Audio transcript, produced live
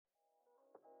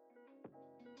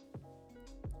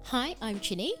Hi, I'm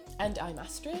Chinny. And I'm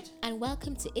Astrid. And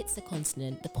welcome to It's a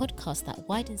Continent, the podcast that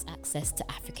widens access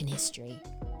to African history.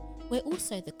 We're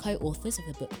also the co-authors of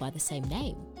the book by the same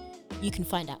name. You can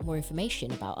find out more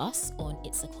information about us on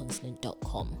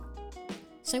itsacontinent.com.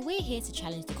 So we're here to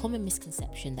challenge the common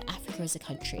misconception that Africa is a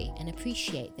country and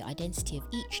appreciate the identity of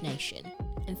each nation.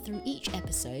 And through each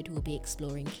episode, we'll be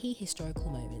exploring key historical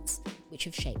moments which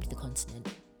have shaped the continent.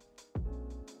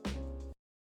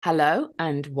 Hello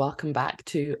and welcome back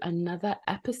to another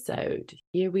episode.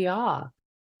 Here we are,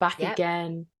 back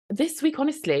again. This week,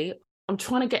 honestly, I'm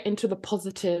trying to get into the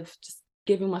positive, just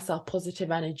giving myself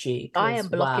positive energy. I am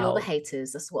blocking all the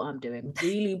haters. That's what I'm doing.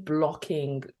 Really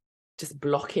blocking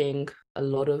a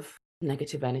lot of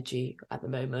negative energy at the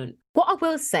moment. What I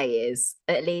will say is,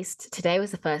 at least today was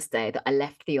the first day that I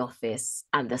left the office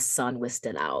and the sun was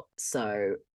still out.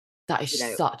 So that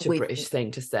is such a British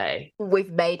thing to say.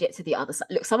 We've made it to the other side.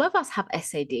 Look, some of us have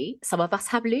SAD, some of us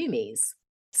have Loomies,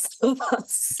 some of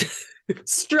us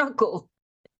struggle.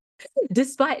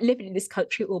 Despite living in this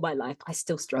country all my life, I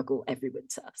still struggle every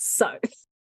winter. So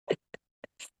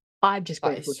I'm just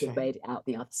grateful to have made it out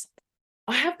the other side.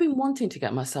 I have been wanting to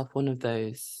get myself one of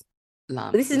those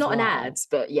lamps. This is not an ad,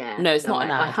 but yeah. No, it's not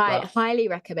an ad. I highly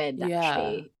recommend,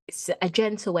 actually. It's a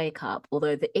gentle wake up,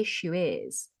 although the issue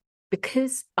is,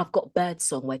 because I've got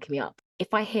birdsong waking me up,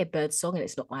 if I hear birdsong and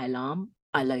it's not my alarm,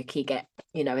 I low-key get,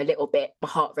 a little bit, my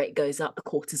heart rate goes up, the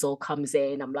cortisol comes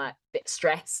in, I'm like a bit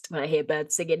stressed when I hear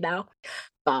birds singing now.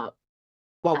 But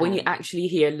when you actually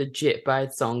hear legit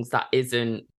bird songs, that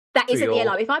isn't the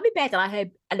alarm. If I'm in bed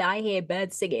and I hear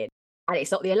birds singing and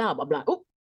it's not the alarm, I'm like, oh,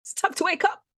 it's time to wake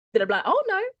up. Then I'm like, oh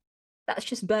no, that's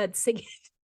just birds singing.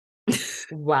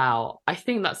 Wow, I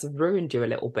think that's ruined you a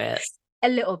little bit. A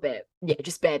little bit. Yeah,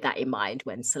 just bear that in mind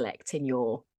when selecting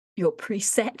your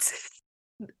preset.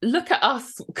 Look at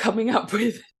us coming up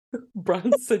with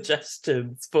brand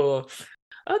suggestions for,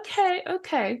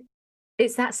 okay.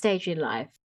 It's that stage in life.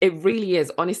 It really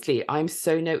is. Honestly, I'm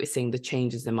so noticing the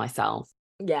changes in myself.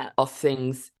 Yeah. Of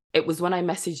things. It was when I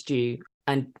messaged you,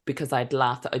 and because I'd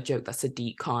laughed at a joke that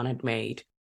Sadiq Khan had made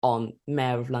on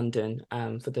Mayor of London,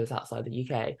 for those outside the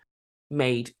UK,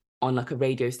 made on like a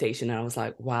radio station, and I was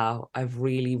like, wow, I've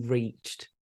really reached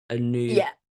a new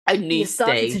you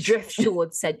started stage. To drift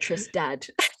towards centrist dad.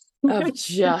 I've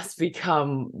just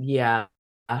become, the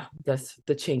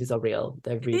changes are real.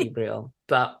 They're really real.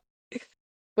 But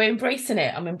we're embracing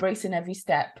it. I'm embracing every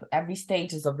step, every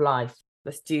stages of life.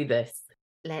 Let's do this.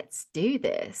 Let's do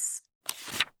this.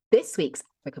 This week's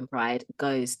African Pride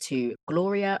goes to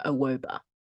Gloria Awoba,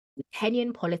 the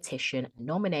Kenyan politician and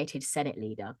nominated Senate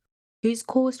leader, who's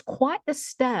caused quite the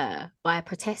stir by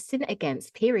protesting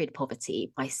against period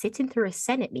poverty by sitting through a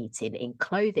Senate meeting in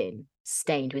clothing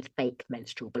stained with fake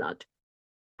menstrual blood.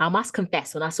 I must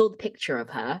confess, when I saw the picture of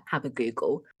her, have a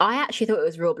Google, I actually thought it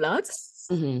was real blood.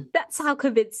 Mm-hmm. That's how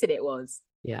convincing it was.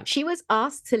 Yeah. She was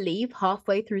asked to leave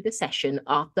halfway through the session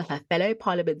after her fellow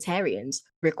parliamentarians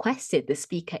requested the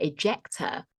speaker eject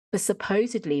her for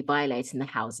supposedly violating the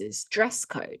House's dress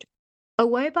code.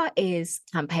 Awoba is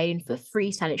campaigning for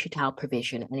free sanitary towel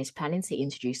provision and is planning to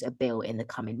introduce a bill in the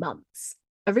coming months.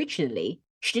 Originally,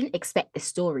 she didn't expect this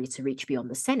story to reach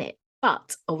beyond the Senate,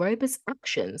 but Awoba's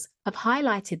actions have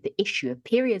highlighted the issue of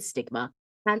period stigma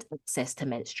and access to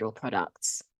menstrual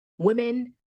products.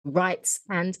 Women, rights,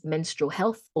 and menstrual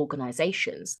health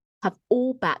organisations have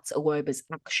all backed Awoba's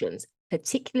actions,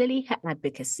 particularly her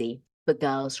advocacy for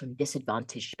girls from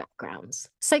disadvantaged backgrounds.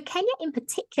 So Kenya in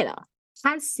particular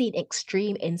has seen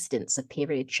extreme incidents of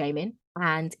period shaming,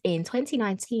 and in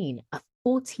 2019, a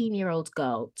 14-year-old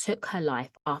girl took her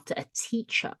life after a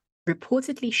teacher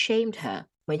reportedly shamed her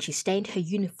when she stained her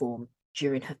uniform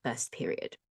during her first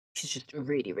period. Which is just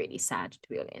really, really sad, to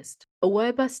be honest.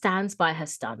 Awoba stands by her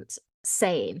stance,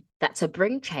 saying that to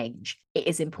bring change, it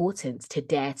is important to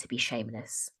dare to be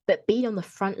shameless. But being on the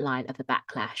front line of the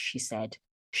backlash, she said,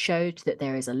 showed that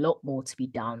there is a lot more to be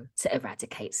done to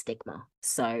eradicate stigma.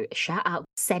 So shout out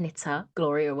Senator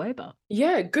Gloria Awoba.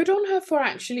 Yeah, good on her for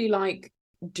actually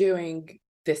doing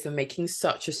this and making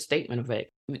such a statement of it,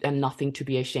 and nothing to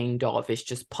be ashamed of. It's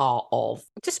just part of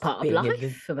life.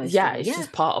 It's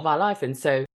just part of our life. And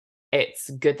so it's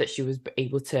good that she was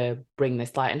able to bring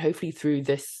this light, and hopefully through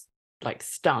this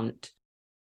stunt,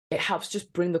 it helps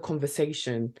just bring the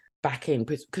conversation back in,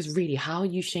 because really, how are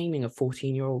you shaming a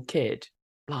 14-year-old kid?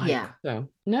 So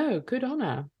no, good on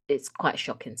her. It's quite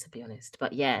shocking, to be honest.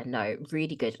 But yeah, no,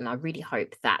 really good. And I really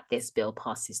hope that this bill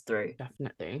passes through.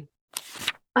 Definitely.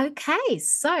 Okay,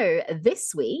 so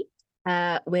this week,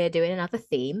 we're doing another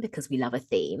theme because we love a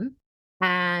theme.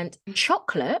 And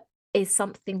chocolate is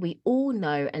something we all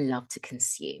know and love to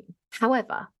consume.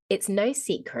 However, It's no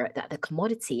secret that the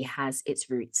commodity has its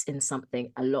roots in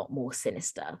something a lot more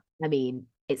sinister. I mean,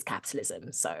 it's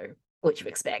capitalism, so what do you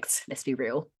expect? Let's be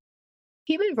real.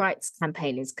 Human rights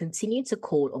campaigners continue to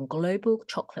call on global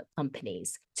chocolate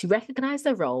companies to recognize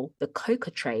the role the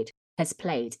cocoa trade has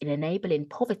played in enabling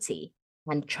poverty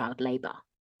and child labor.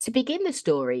 To begin the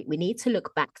story, we need to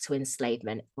look back to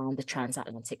enslavement and the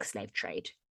transatlantic slave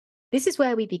trade. This is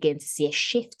where we begin to see a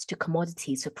shift to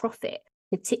commodities for profit,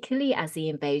 particularly as the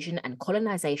invasion and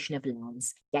colonization of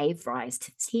lands gave rise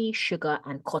to tea, sugar,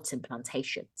 and cotton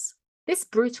plantations. This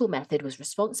brutal method was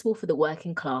responsible for the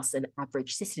working class and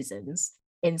average citizens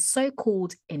in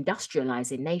so-called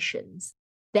industrializing nations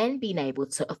then being able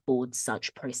to afford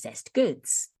such processed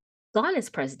goods. Ghana's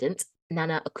president,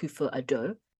 Nana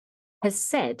Akufo-Addo, has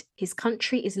said his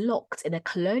country is locked in a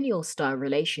colonial-style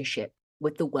relationship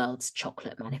with the world's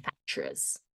chocolate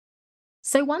manufacturers.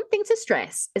 So one thing to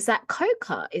stress is that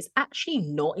coca is actually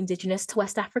not indigenous to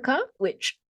West Africa,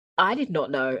 which I did not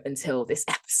know until this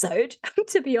episode,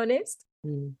 to be honest.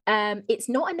 It's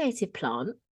not a native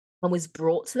plant and was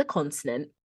brought to the continent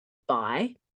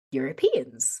by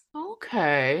Europeans.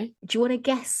 Okay. Do you want to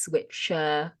guess which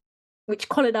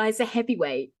colonizer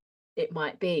heavyweight it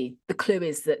might be? The clue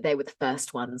is that they were the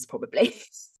first ones, probably.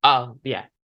 Oh, yeah.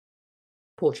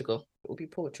 Portugal. It will be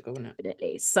Portugal, wouldn't it?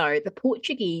 Definitely. So the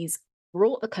Portuguese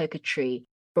brought the coca tree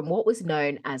from what was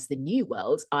known as the New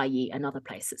World, i.e. another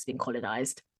place that's been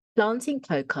colonized, planting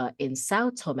coca in Sao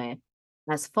Tome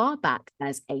as far back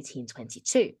as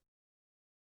 1822.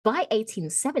 By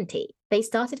 1870, they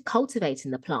started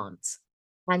cultivating the plant,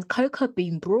 and coca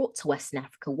being brought to Western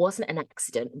Africa wasn't an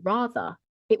accident. Rather,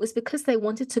 it was because they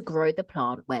wanted to grow the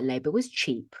plant where labor was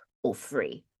cheap or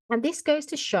free. And this goes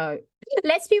to show,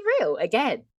 let's be real,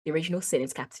 again, the original sin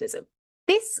is capitalism.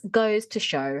 This goes to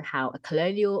show how a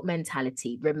colonial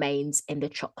mentality remains in the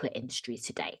chocolate industry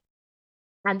today.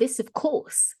 And this, of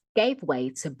course, gave way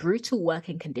to brutal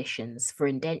working conditions for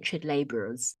indentured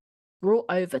laborers brought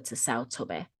over to Sao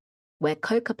Tome, where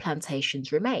coca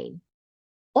plantations remain.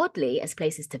 Oddly, as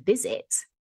places to visit,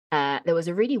 there was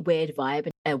a really weird vibe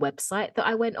in a website that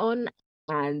I went on,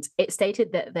 and it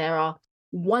stated that there are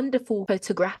wonderful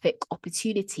photographic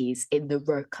opportunities in the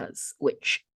rocas,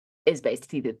 which is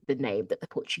basically the name that the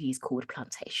Portuguese called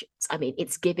plantations. I mean,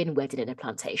 it's given wedding in a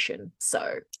plantation,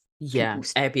 so... Yeah,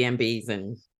 Airbnbs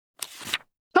and...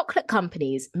 Chocolate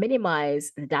companies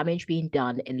minimize the damage being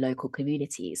done in local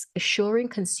communities, assuring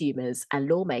consumers and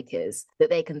lawmakers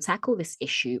that they can tackle this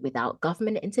issue without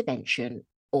government intervention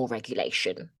or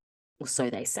regulation, or so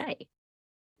they say.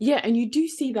 Yeah, and you do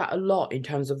see that a lot in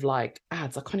terms of like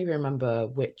ads. I can't even remember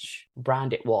which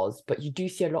brand it was, but you do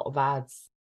see a lot of ads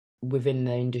within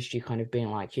the industry kind of being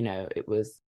like, you know, it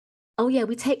was... Oh yeah,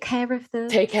 we take care of them.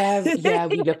 Yeah,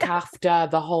 we look after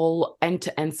the whole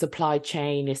end-to-end supply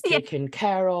chain is taken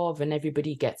care of and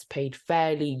everybody gets paid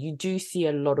fairly. You do see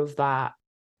a lot of that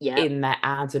in their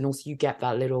ads, and also you get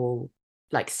that little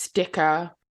like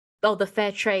sticker. Oh, the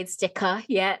fair trade sticker.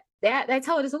 Yeah, they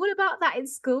told us all about that in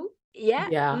school. Yeah.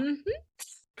 Mm-hmm.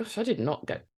 Gosh, I did not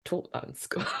get taught that in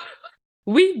school.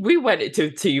 we went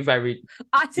into two very...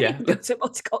 I didn't go to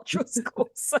multicultural school,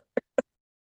 so...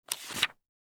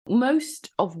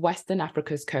 Most of Western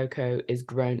Africa's cocoa is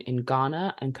grown in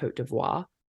Ghana and Côte d'Ivoire,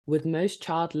 with most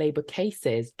child labour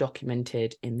cases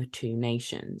documented in the two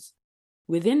nations.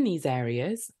 Within these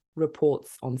areas,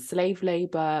 reports on slave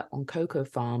labour on cocoa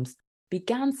farms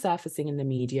began surfacing in the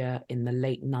media in the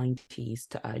late 90s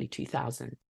to early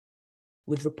 2000,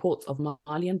 with reports of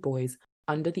Malian boys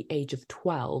under the age of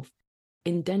 12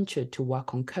 indentured to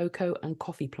work on cocoa and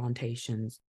coffee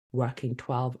plantations, working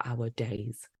 12-hour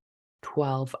days.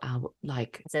 12-hour,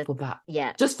 like, So, for that.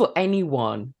 yeah. Just for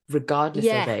anyone, regardless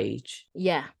of age.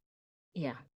 Yeah.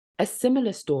 A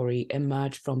similar story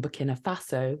emerged from Burkina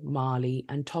Faso, Mali,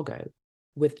 and Togo,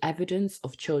 with evidence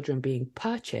of children being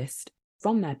purchased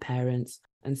from their parents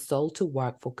and sold to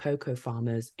work for cocoa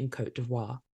farmers in Côte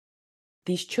d'Ivoire.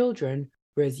 These children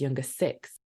were as young as 6,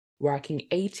 working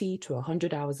 80 to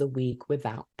 100 hours a week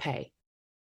without pay.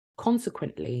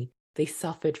 Consequently, they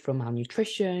suffered from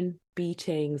malnutrition,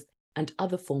 beatings, and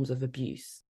other forms of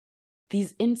abuse.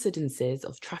 These incidences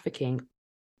of trafficking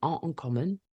are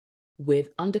uncommon, with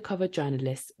undercover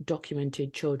journalists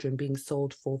documented children being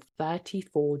sold for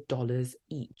 $34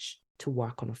 each to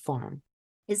work on a farm.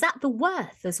 Is that the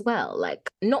worth as well? Like,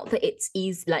 not that it's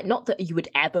easy, like, not that you would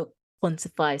ever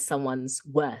quantify someone's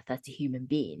worth as a human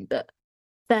being, but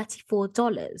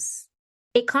 $34.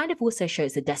 It kind of also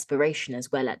shows the desperation as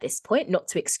well at this point, not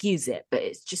to excuse it, but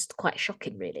it's just quite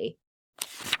shocking, really.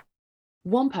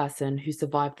 One person who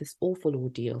survived this awful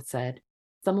ordeal said,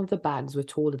 "Some of the bags were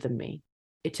taller than me.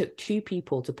 It took 2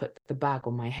 people to put the bag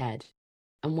on my head.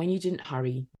 And when you didn't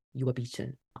hurry, you were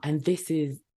beaten. And this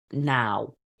is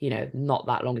now, not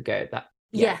that long ago that,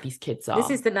 these kids This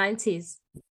are. is the 90s.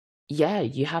 Yeah,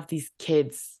 you have these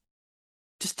kids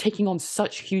just taking on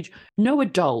such huge, no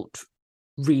adult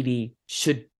really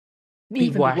should be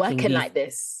Even be working these, like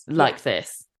this.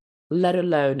 this, let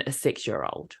alone a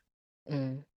 6-year-old.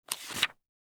 Mm.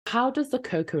 How does the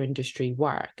cocoa industry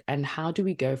work, and how do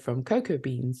we go from cocoa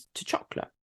beans to chocolate?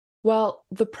 Well,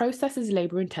 the process is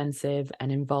labor intensive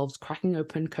and involves cracking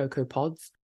open cocoa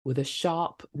pods with a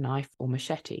sharp knife or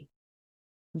machete.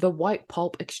 The white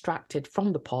pulp extracted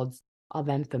from the pods are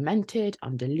then fermented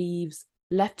under leaves,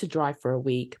 left to dry for a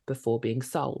week before being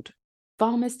sold.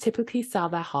 Farmers typically sell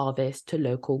their harvest to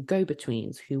local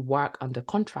go-betweens who work under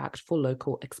contract for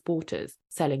local exporters,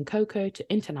 selling cocoa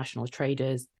to international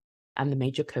traders and the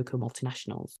major cocoa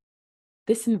multinationals.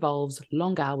 This involves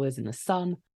long hours in the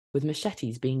sun, with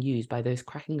machetes being used by those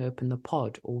cracking open the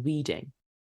pod or weeding.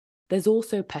 There's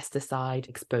also pesticide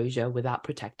exposure without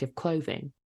protective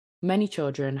clothing. Many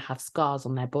children have scars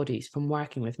on their bodies from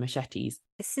working with machetes.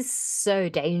 This is so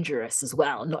dangerous as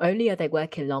well. Not only are they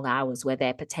working long hours where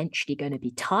they're potentially going to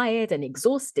be tired and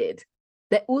exhausted,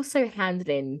 they're also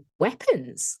handling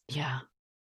weapons. Yeah.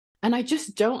 And I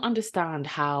just don't understand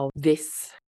how this,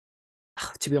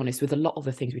 to be honest, with a lot of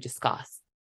the things we discuss,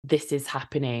 this is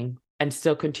happening and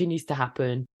still continues to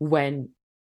happen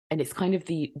and it's kind of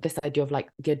this idea of like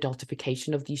the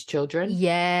adultification of these children.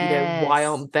 Yes. Why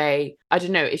aren't they? I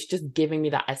don't know. It's just giving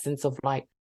me that essence of like,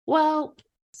 well,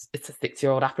 it's a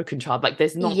 6-year-old African child. Like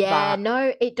there's not that. Yeah,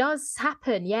 no, it does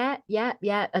happen. Yeah.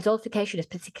 Adultification is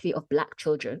particularly of Black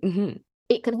children. Mm-hmm.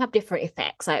 It can have different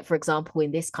effects. Like, for example,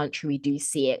 in this country, we do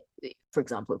see it, for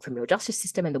example, criminal justice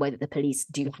system and the way that the police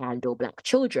do handle Black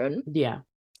children. Yeah.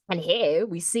 And here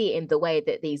we see it in the way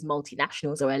that these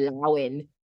multinationals are allowing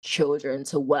children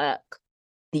to work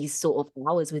these sort of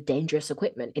hours with dangerous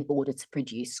equipment in order to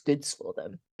produce goods for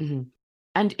them. Mm-hmm.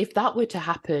 And if that were to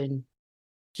happen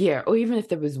here, or even if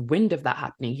there was wind of that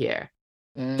happening here,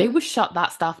 they would shut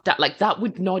that stuff down. Like that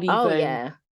would not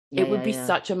even, it would be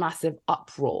such a massive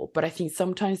uproar. But I think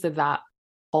sometimes that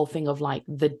whole thing of like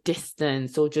the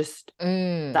distance or just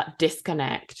that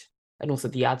disconnect, and also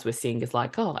the ads we're seeing is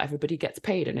like, oh, everybody gets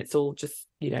paid and it's all just,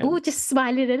 all just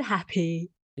smiling and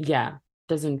happy. Yeah.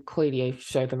 Doesn't clearly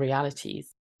show the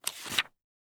realities.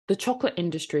 The chocolate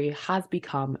industry has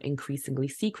become increasingly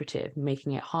secretive,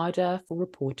 making it harder for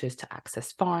reporters to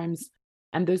access farms,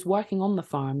 and those working on the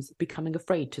farms becoming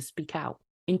afraid to speak out.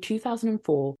 In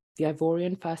 2004, the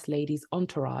Ivorian First Lady's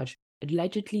entourage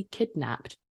allegedly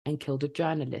kidnapped and killed a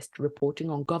journalist reporting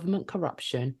on government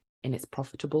corruption in its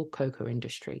profitable cocoa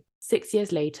industry. 6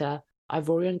 years later,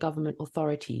 Ivorian government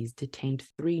authorities detained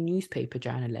 3 newspaper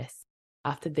journalists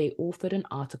after they authored an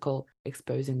article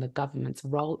exposing the government's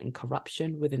role in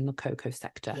corruption within the cocoa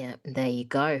sector. Yeah, there you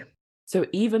go. So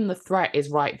even the threat is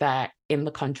right there in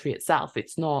the country itself.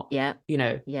 It's not,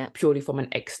 purely from an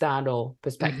external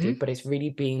perspective, but it's really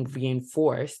being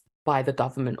reinforced by the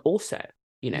government also,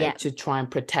 to try and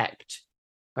protect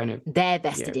kind of their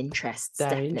vested interests,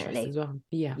 their definitely. interests as well.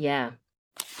 Yeah.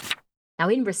 Now,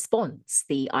 in response,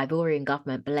 the Ivorian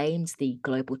government blames the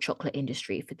global chocolate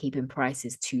industry for keeping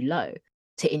prices too low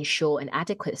to ensure an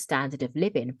adequate standard of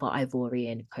living for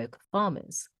Ivorian cocoa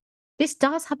farmers. This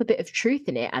does have a bit of truth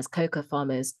in it, as cocoa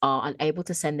farmers are unable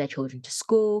to send their children to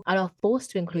school and are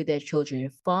forced to include their children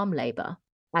in farm labour,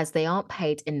 as they aren't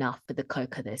paid enough for the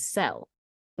cocoa they sell.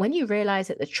 When you realise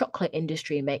that the chocolate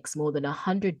industry makes more than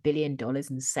 $100 billion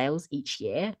in sales each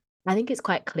year, I think it's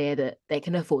quite clear that they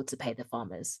can afford to pay the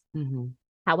farmers. Mm-hmm.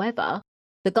 However,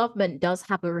 the government does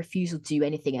have a refusal to do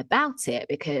anything about it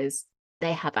because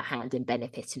they have a hand in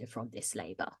benefiting from this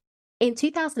labour. In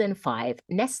 2005,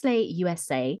 Nestle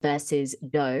USA versus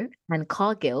Doe and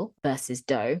Cargill versus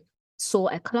Doe saw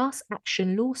a class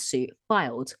action lawsuit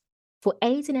filed for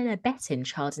aiding and abetting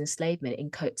child enslavement in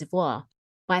Côte d'Ivoire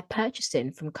by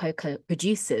purchasing from cocoa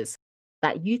producers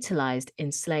that utilised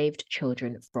enslaved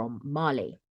children from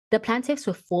Mali. The plaintiffs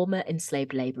were former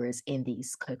enslaved labourers in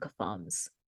these cocoa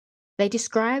farms. They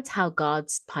described how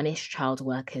guards punished child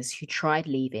workers who tried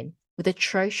leaving with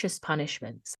atrocious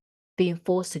punishments, being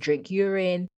forced to drink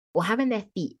urine or having their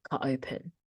feet cut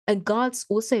open. And guards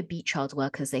also beat child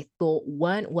workers they thought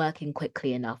weren't working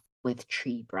quickly enough with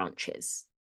tree branches.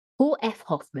 Paul F.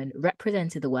 Hoffman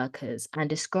represented the workers and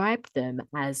described them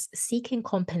as seeking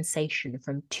compensation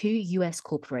from 2 US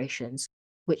corporations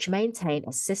which maintain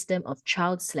a system of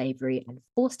child slavery and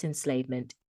forced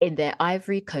enslavement in their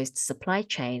Ivory Coast supply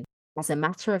chain as a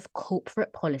matter of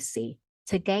corporate policy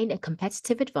to gain a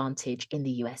competitive advantage in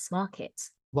the US market.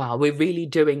 Wow, we're really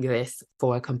doing this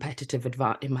for a competitive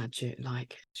advantage. Imagine,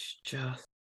 like, it's just.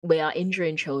 We are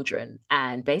injuring children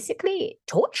and basically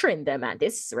torturing them at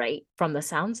this rate, from the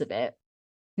sounds of it.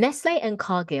 Nestle and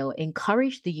Cargill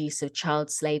encouraged the use of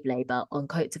child slave labor on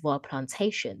Côte d'Ivoire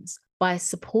plantations by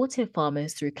supporting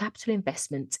farmers through capital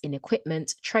investments in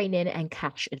equipment, training, and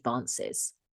cash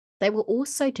advances. They were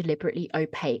also deliberately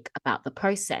opaque about the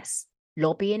process,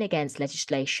 lobbying against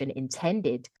legislation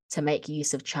intended to make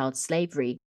use of child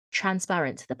slavery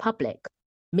transparent to the public,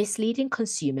 misleading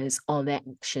consumers on their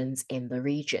actions in the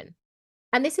region.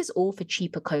 And this is all for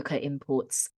cheaper cocoa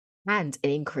imports and an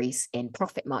increase in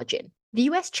profit margin. The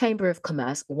US Chamber of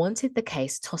Commerce wanted the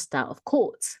case tossed out of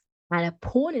court, and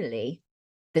appallingly,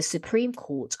 the Supreme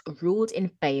Court ruled in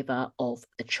favor of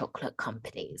the chocolate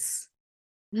companies.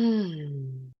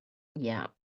 Yeah.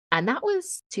 And that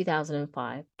was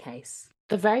 2005 case.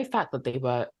 The very fact that they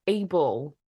were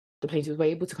able, the plaintiffs were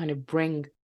able to kind of bring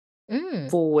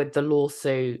forward the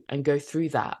lawsuit and go through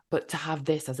that, but to have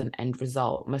this as an end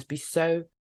result must be so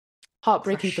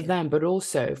heartbreaking for them, but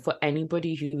also for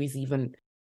anybody who is even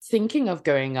thinking of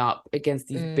going up against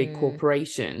these big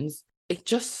corporations. It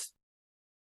just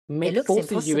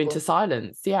forces you into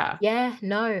silence. Yeah,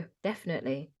 no,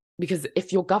 definitely. Because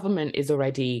if your government is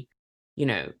already, you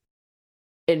know,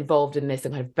 involved in this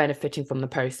and kind of benefiting from the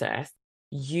process,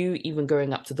 you even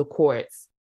going up to the courts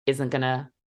isn't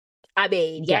gonna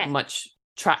get much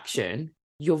traction.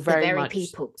 You're very much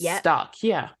stuck.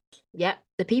 Yeah.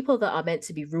 The people that are meant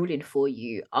to be ruling for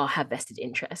you have vested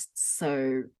interests,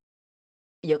 so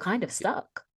you're kind of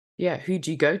stuck. Yeah, who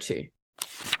do you go to?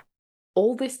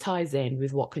 All this ties in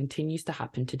with what continues to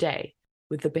happen today,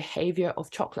 with the behavior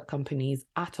of chocolate companies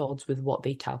at odds with what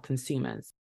they tell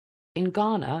consumers. In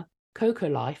Ghana, Cocoa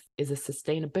Life is a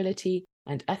sustainability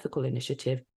and ethical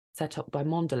initiative set up by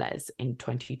Mondelez in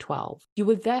 2012. You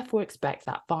would therefore expect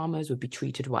that farmers would be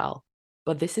treated well,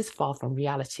 but this is far from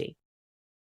reality.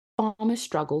 Farmers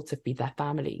struggle to feed their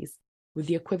families, with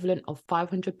the equivalent of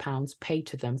 £500 paid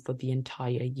to them for the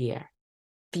entire year.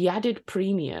 The added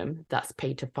premium that's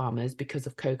paid to farmers because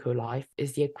of Cocoa Life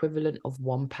is the equivalent of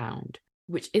 £1,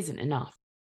 which isn't enough.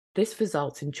 This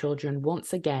results in children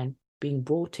once again being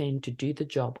brought in to do the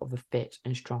job of a fit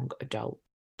and strong adult.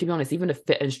 To be honest, even a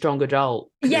fit and strong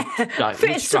adult fit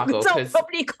and strong adult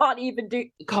probably can't even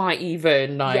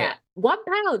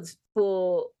 £1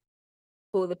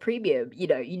 for the premium. You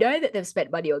know that they've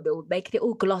spent money on making it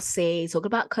all glossy, talking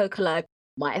about Cocoa Life,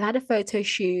 might have had a photo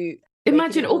shoot.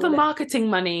 Imagine all the marketing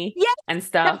money and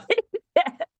stuff.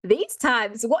 These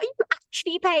times, what are you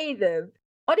actually paying them?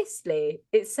 Honestly,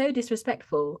 it's so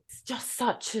disrespectful. It's just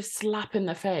such a slap in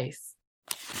the face.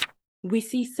 We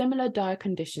see similar dire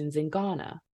conditions in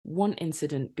Ghana, one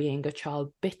incident being a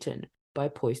child bitten by a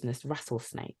poisonous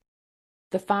rattlesnake.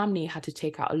 The family had to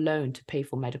take out a loan to pay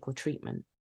for medical treatment.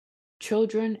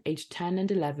 Children aged 10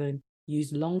 and 11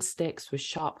 used long sticks with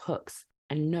sharp hooks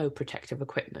and no protective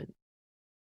equipment.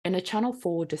 In a Channel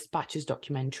 4 Dispatches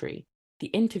documentary, the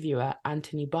interviewer,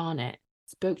 Anthony Barnett,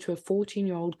 spoke to a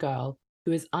 14-year-old girl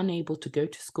who is unable to go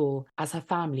to school as her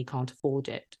family can't afford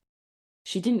it.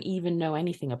 She didn't even know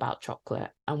anything about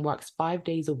chocolate and works 5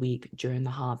 days a week during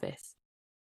the harvest.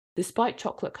 Despite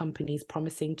chocolate companies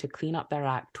promising to clean up their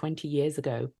act 20 years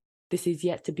ago, this is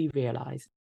yet to be realised.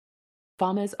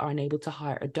 Farmers are unable to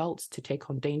hire adults to take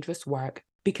on dangerous work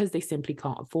because they simply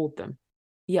can't afford them.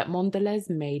 Yet Mondelez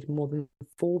made more than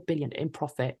 $4 billion in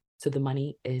profit, so the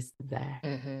money is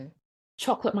there.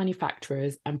 Chocolate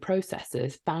manufacturers and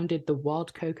processors founded the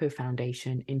World Cocoa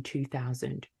Foundation in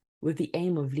 2000, with the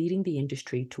aim of leading the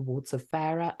industry towards a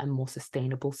fairer and more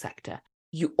sustainable sector.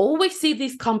 You always see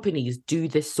these companies do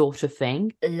this sort of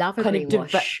thing. Love a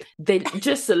greenwash. They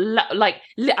just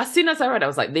as soon as I read, I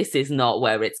was like, this is not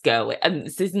where it's going. And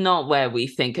this is not where we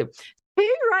think of. Who,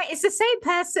 right? It's the same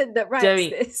person that writes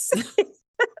this.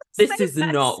 This is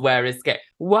not where it's going.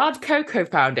 World Cocoa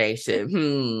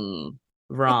Foundation.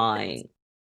 Right.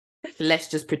 Let's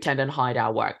just pretend and hide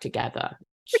our work together.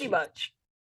 Pretty much.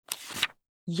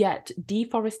 Yet,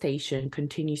 deforestation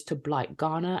continues to blight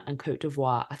Ghana and Côte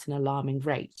d'Ivoire at an alarming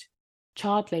rate.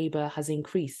 Child labour has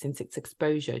increased since its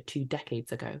exposure 2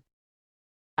 decades ago.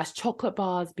 As chocolate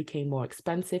bars became more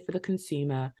expensive for the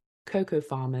consumer, cocoa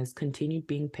farmers continued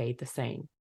being paid the same.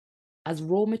 As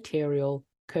raw material,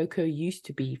 cocoa used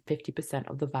to be 50%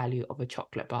 of the value of a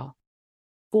chocolate bar,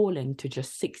 falling to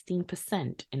just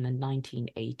 16% in the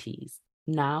 1980s.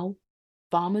 Now,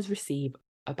 farmers receive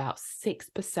about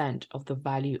 6% of the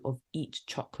value of each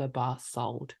chocolate bar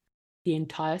sold. The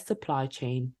entire supply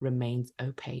chain remains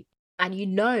opaque. And you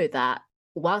know that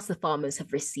whilst the farmers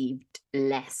have received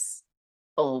less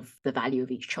of the value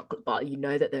of each chocolate bar, you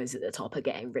know that those at the top are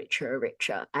getting richer and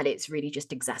richer. And it's really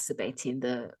just exacerbating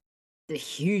the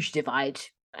huge divide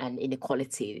and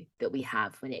inequality that we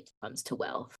have when it comes to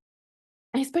wealth.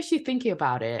 And especially thinking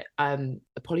about it,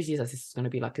 apologies as this is going to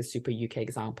be like a super UK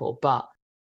example, but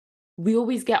we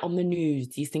always get on the news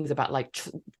these things about like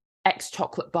X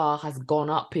chocolate bar has gone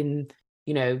up in,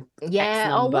 X Yeah.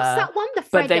 Oh, number. what's that one? The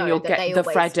Freddo. But then you'll that get they the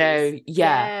always Freddo, use.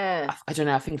 yeah. I don't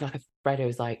know, I think like a Freddo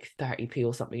is like 30p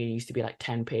or something, and it used to be like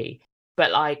 10p.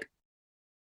 But like,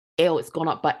 it's gone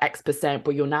up by X%,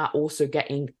 but you're now also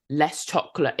getting less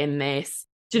chocolate in this.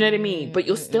 Do you know what I mean? But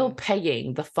you're still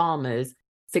paying the farmers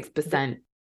 6%.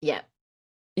 Yeah.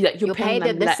 Yeah, You're paying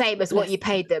them the same as what you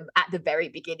paid them at the very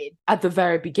beginning. At the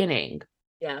very beginning.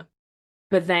 Yeah.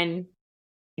 But then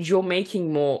you're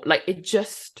making more, like, it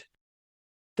just,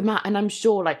 and I'm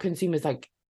sure like consumers, like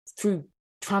through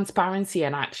transparency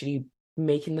and actually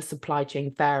making the supply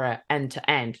chain fairer end to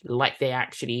end, like they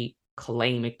actually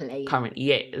claim it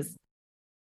currently is,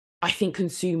 I think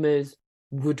consumers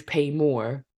would pay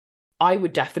more. I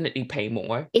would definitely pay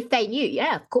more. If they knew,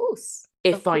 yeah, of course.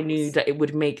 If I knew that it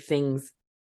would make things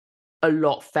a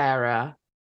lot fairer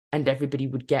and everybody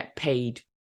would get paid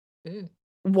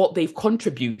what they've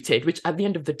contributed, which at the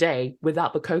end of the day,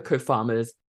 without the cocoa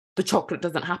farmers, the chocolate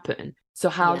doesn't happen. So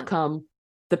how come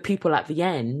the people at the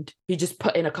end who just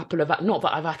put in a couple of, not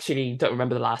that I've actually don't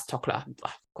remember the last chocolate,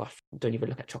 oh gosh, don't even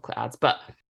look at chocolate ads, but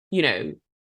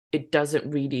it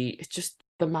doesn't really, it's just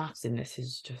the maths in this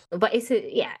is just. But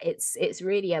it's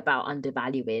really about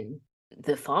undervaluing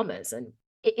the farmers, and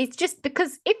it's just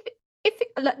because if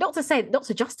not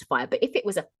to justify it, but if it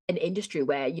was an industry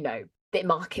where the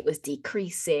market was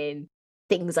decreasing,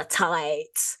 things are tight,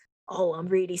 oh, I'm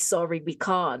really sorry, we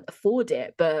can't afford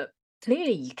it, but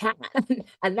clearly you can.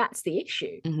 And that's the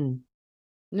issue.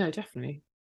 No, definitely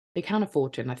they can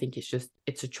afford it, and I think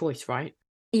it's a choice, right?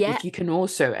 Yeah. If you can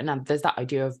also, and there's that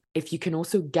idea of if you can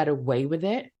also get away with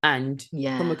it, and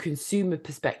from a consumer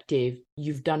perspective,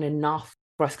 you've done enough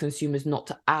for us consumers not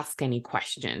to ask any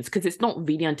questions, because it's not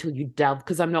really until you delve,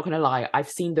 because I'm not going to lie, I've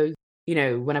seen those,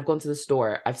 when I've gone to the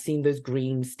store, I've seen those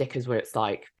green stickers where it's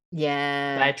like,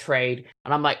 fair trade.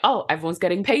 And I'm like, oh, everyone's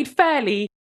getting paid fairly.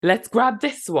 Let's grab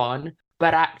this one.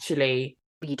 But actually,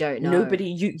 you don't know. Nobody,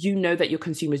 you know that your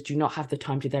consumers do not have the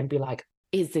time to then be like,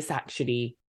 is this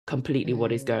actually completely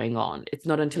what is going on? It's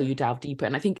not until you delve deeper.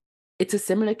 And I think it's a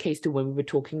similar case to when we were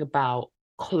talking about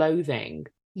clothing.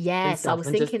 Yes, I was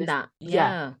thinking that.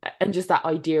 Yeah. And just that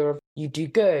idea of you do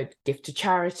good, give to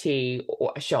charity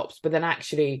or shops, but then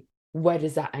actually, where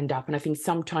does that end up? And I think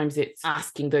sometimes it's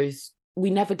asking those, we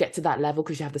never get to that level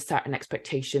because you have the certain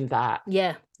expectation that.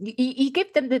 Yeah. You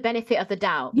give them the benefit of the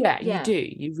doubt. Yeah, you do.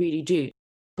 You really do.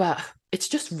 But it's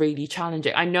just really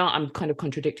challenging. I know I'm kind of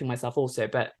contradicting myself also,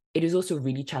 but it is also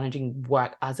really challenging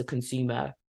work as a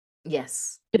consumer.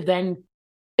 Yes. But then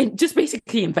just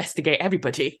basically investigate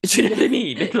everybody. Do you know what I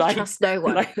mean? Like, trust no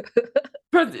one.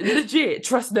 Legit,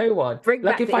 trust no one. Bring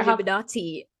back the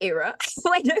Illuminati era.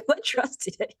 Why no one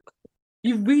trusted anyone.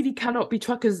 You really cannot be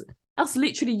trusted, because else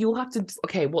literally you'll have to,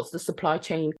 okay, what's the supply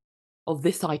chain of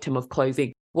this item of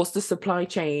clothing? What's the supply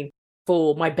chain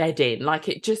for my bedding? Like,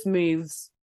 it just moves.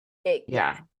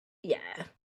 Yeah.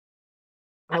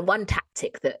 And one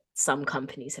tactic that some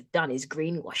companies have done is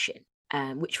greenwashing,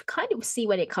 which we kind of see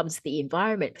when it comes to the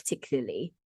environment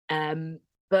particularly.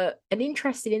 But an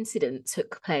interesting incident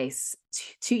took place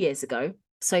 2 years ago.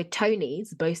 So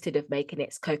Tony's boasted of making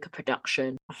its cocoa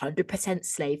production 100%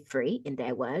 slave-free, in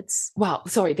their words. Wow,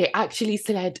 sorry, they actually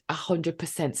said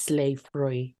 100%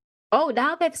 slave-free. Oh,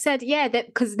 now they've said,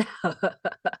 because now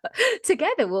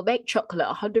together we'll make chocolate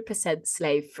 100%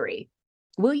 slave-free.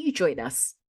 Will you join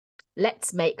us?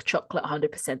 Let's make chocolate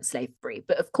 100% slave-free.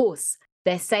 But of course,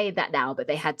 they're saying that now, but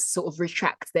they had to sort of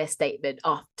retract their statement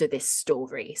after this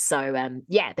story. So,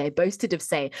 they boasted of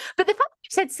saying, but the fact that you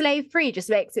said slave-free just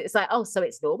makes it's like, oh, so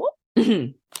it's normal?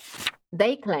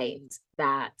 They claimed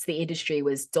that the industry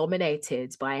was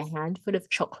dominated by a handful of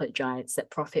chocolate giants that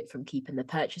profit from keeping the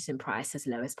purchasing price as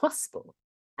low as possible.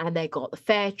 And they got the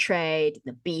fair trade,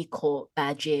 the B Corp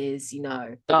badges, you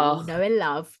know and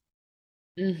love.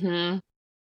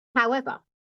 However,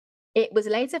 it was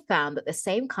later found that the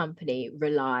same company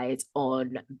relied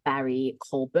on Barry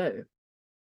Colbeau,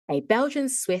 a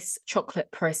Belgian-Swiss chocolate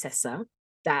processor,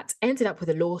 that ended up with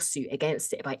a lawsuit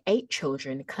against it by 8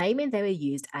 children claiming they were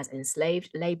used as enslaved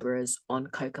laborers on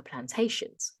coca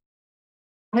plantations.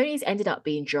 Tony's ended up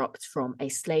being dropped from a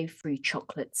slave-free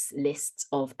chocolates list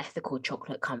of ethical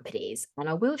chocolate companies, and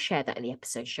I will share that in the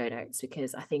episode show notes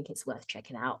because I think it's worth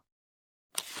checking out.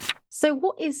 So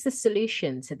what is the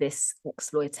solution to this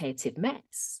exploitative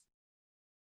mess?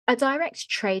 A direct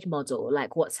trade model,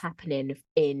 like what's happening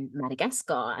in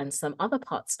Madagascar and some other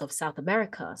parts of South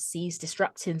America, sees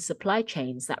disrupting supply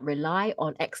chains that rely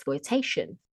on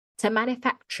exploitation to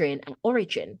manufacturing and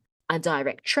origin and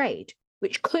direct trade,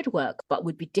 which could work, but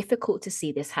would be difficult to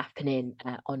see this happening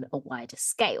on a wider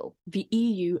scale. The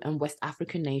EU and West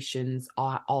African nations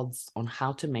are at odds on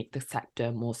how to make the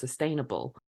sector more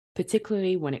sustainable,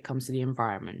 particularly when it comes to the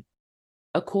environment.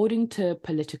 According to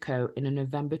Politico in a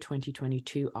November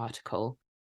 2022 article,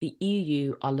 the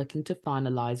EU are looking to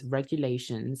finalise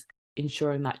regulations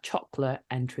ensuring that chocolate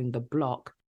entering the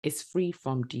bloc is free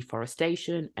from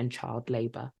deforestation and child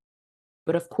labour.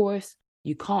 But of course,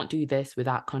 you can't do this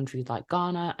without countries like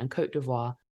Ghana and Côte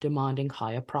d'Ivoire demanding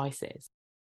higher prices.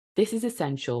 This is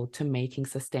essential to making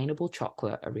sustainable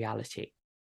chocolate a reality.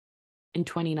 In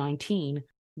 2019,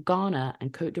 Ghana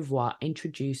and Côte d'Ivoire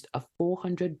introduced a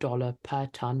 $400 per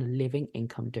tonne living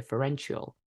income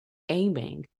differential,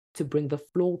 aiming to bring the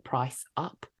floor price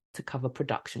up to cover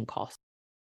production costs.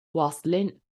 Whilst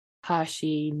Lindt,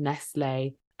 Hershey,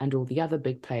 Nestle, and all the other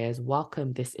big players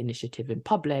welcomed this initiative in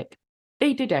public,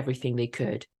 they did everything they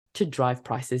could to drive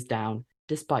prices down,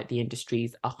 despite the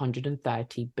industry's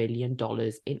 $130 billion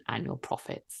in annual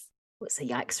profits. What's a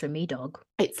yikes from me, dog?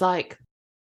 It's like,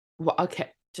 well, okay,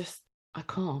 I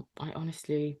can't. I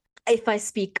honestly... If I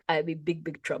speak, I'm in big,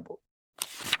 big trouble.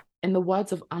 In the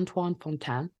words of Antoine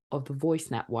Fontaine of the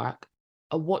Voice Network,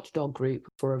 a watchdog group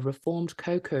for a reformed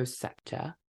cocoa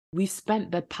sector, we've spent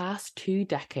the past 2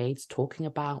 decades talking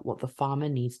about what the farmer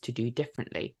needs to do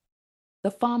differently.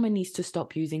 The farmer needs to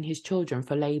stop using his children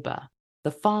for labour.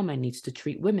 The farmer needs to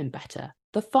treat women better.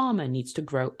 The farmer needs to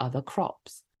grow other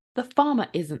crops. The farmer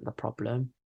isn't the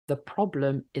problem. The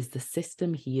problem is the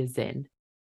system he is in.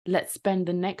 Let's spend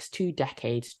the next 2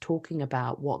 decades talking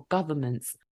about what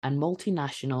governments and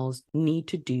multinationals need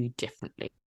to do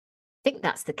differently. I think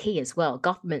that's the key as well.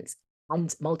 Governments and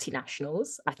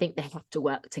multinationals, I think they have to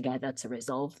work together to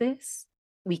resolve this.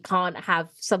 We can't have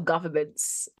some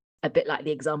governments, a bit like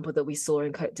the example that we saw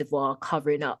in Côte d'Ivoire,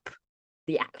 covering up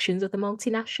the actions of the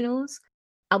multinationals.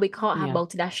 And we can't have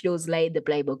multinationals laying the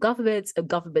blame on governments and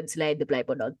governments laying the blame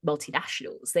on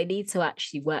multinationals. They need to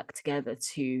actually work together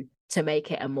to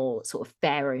make it a more sort of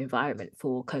fairer environment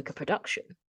for cocoa production.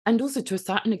 And also, to a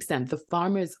certain extent, the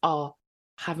farmers are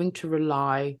having to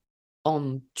rely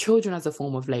on children as a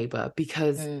form of labour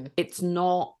because it's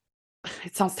not,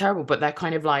 it sounds terrible, but they're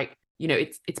kind of like, you know,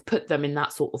 it's put them in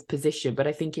that sort of position. But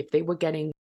I think if they were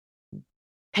getting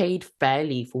paid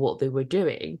fairly for what they were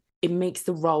doing, it makes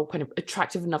the role kind of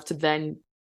attractive enough to then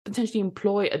potentially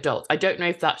employ adults. I don't know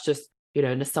if that's just, you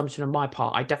know, an assumption on my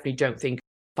part. I definitely don't think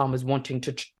farmers wanting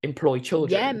to employ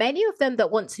children. Yeah, many of them that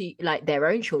want to, like their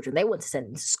own children, they want to send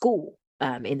them to school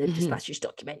in the Dispatches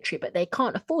documentary, but they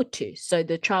can't afford to. So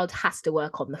the child has to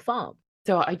work on the farm.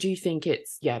 So I do think they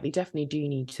definitely do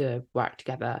need to work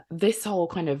together. This whole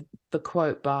kind of, the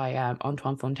quote by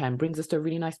Antoine Fontaine brings us to a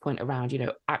really nice point around, you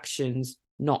know, actions,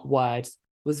 not words,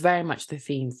 was very much the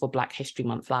theme for Black History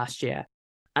Month last year.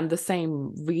 And the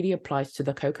same really applies to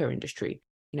the cocoa industry.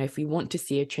 You know, if we want to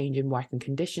see a change in working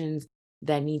conditions,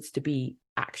 there needs to be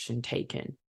action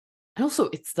taken. And also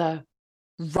it's the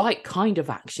right kind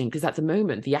of action, because at the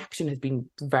moment, the action has been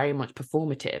very much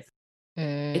performative.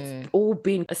 It's all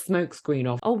been a smokescreen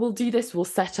of, oh, we'll do this, we'll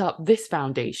set up this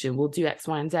foundation, we'll do X,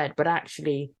 Y, and Z. But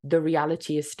actually, the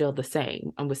reality is still the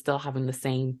same, and we're still having the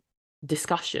same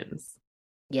discussions.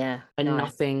 Yeah. And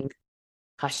nothing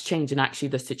has changed. And actually,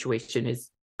 the situation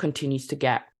continues to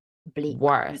get bleak,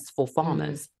 worse for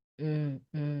farmers.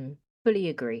 Fully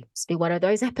agree. It's been one of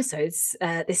those episodes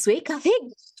this week, I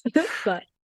think. But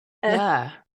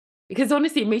yeah. Because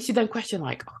honestly, it makes you then question,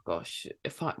 like, oh gosh,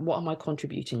 what am I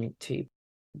contributing to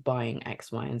buying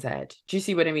X, Y, and Z? Do you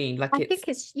see what I mean? Like, I think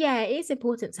it is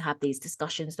important to have these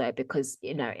discussions though, because,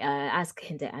 you know, as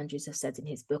Kehinde Andrews has said in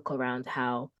his book around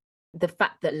how the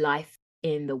fact that life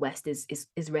in the West is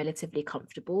relatively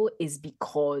comfortable is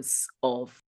because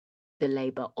of the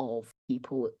labor of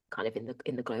people kind of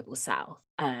in the global South.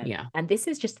 And this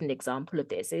is just an example of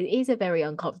this. It is a very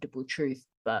uncomfortable truth,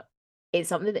 but it's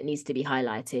something that needs to be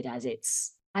highlighted as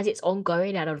it's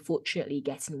ongoing and unfortunately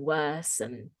getting worse.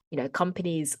 And, you know,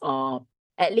 companies are,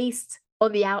 at least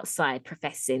on the outside,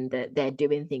 professing that they're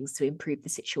doing things to improve the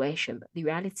situation. But the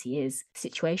reality is the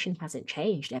situation hasn't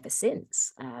changed ever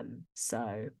since.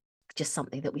 So just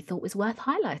something that we thought was worth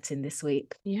highlighting this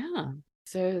week. Yeah.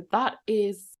 So that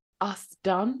is us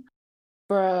done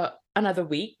for another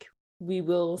week. We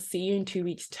will see you in 2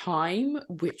 weeks' time,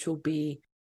 which will be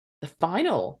the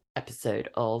final episode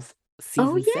of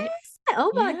season 6.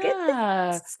 Oh my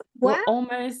goodness. Wow. We're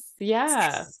almost,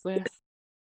 we're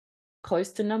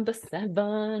close to number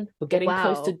 7. We're getting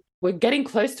Wow.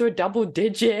 close to a double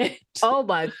digit. Oh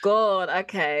my God.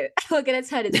 Okay. We're going to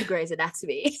turn into Grey's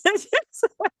Anatomy.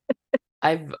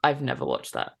 I've never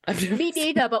watched that. Me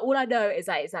neither, but all I know is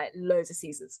that it's like loads of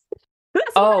seasons.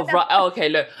 That's all I Oh, know. right. Oh, okay,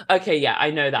 look. Okay, yeah,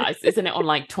 I know that. Isn't it on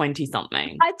like 20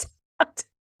 something?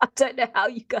 I don't know how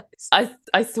you guys.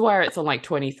 I swear it's on like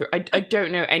 23. I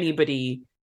don't know anybody.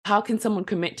 How can someone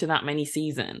commit to that many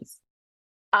seasons?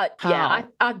 Yeah, How?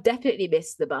 I've definitely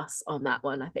missed the bus on that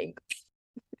one, I think.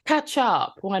 Catch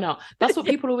up. Why not? That's what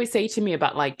people always say to me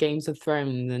about like Games of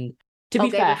Thrones. And to be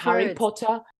Game fair, of Harry Thrones.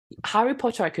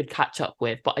 Potter I could catch up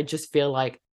with, but I just feel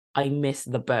like I miss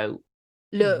the boat.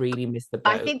 Look, Really miss the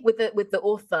I boat. think with the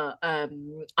author,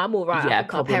 I'm all right. I Yeah,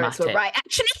 think our parents were problematic. right,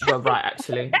 actually. We're right,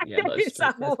 actually. Yeah, that's true.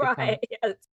 I'm all right.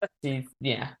 Yes.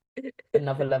 Yeah,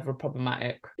 another level of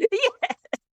problematic. Yeah.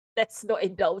 Let's not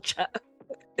indulge her.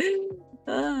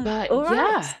 But All right.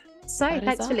 yeah, So that is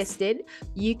thanks for us. listening.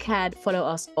 You can follow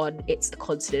us on It's a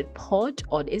Continent Pod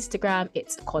on Instagram,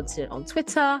 It's a Continent on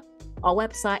Twitter, our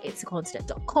website,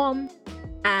 it'sacontinent.com,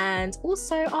 and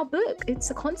also our book,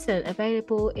 It's a Continent,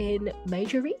 available in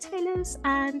major retailers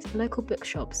and local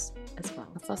bookshops as well.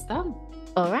 That's us done.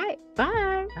 All right.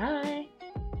 Bye. Bye.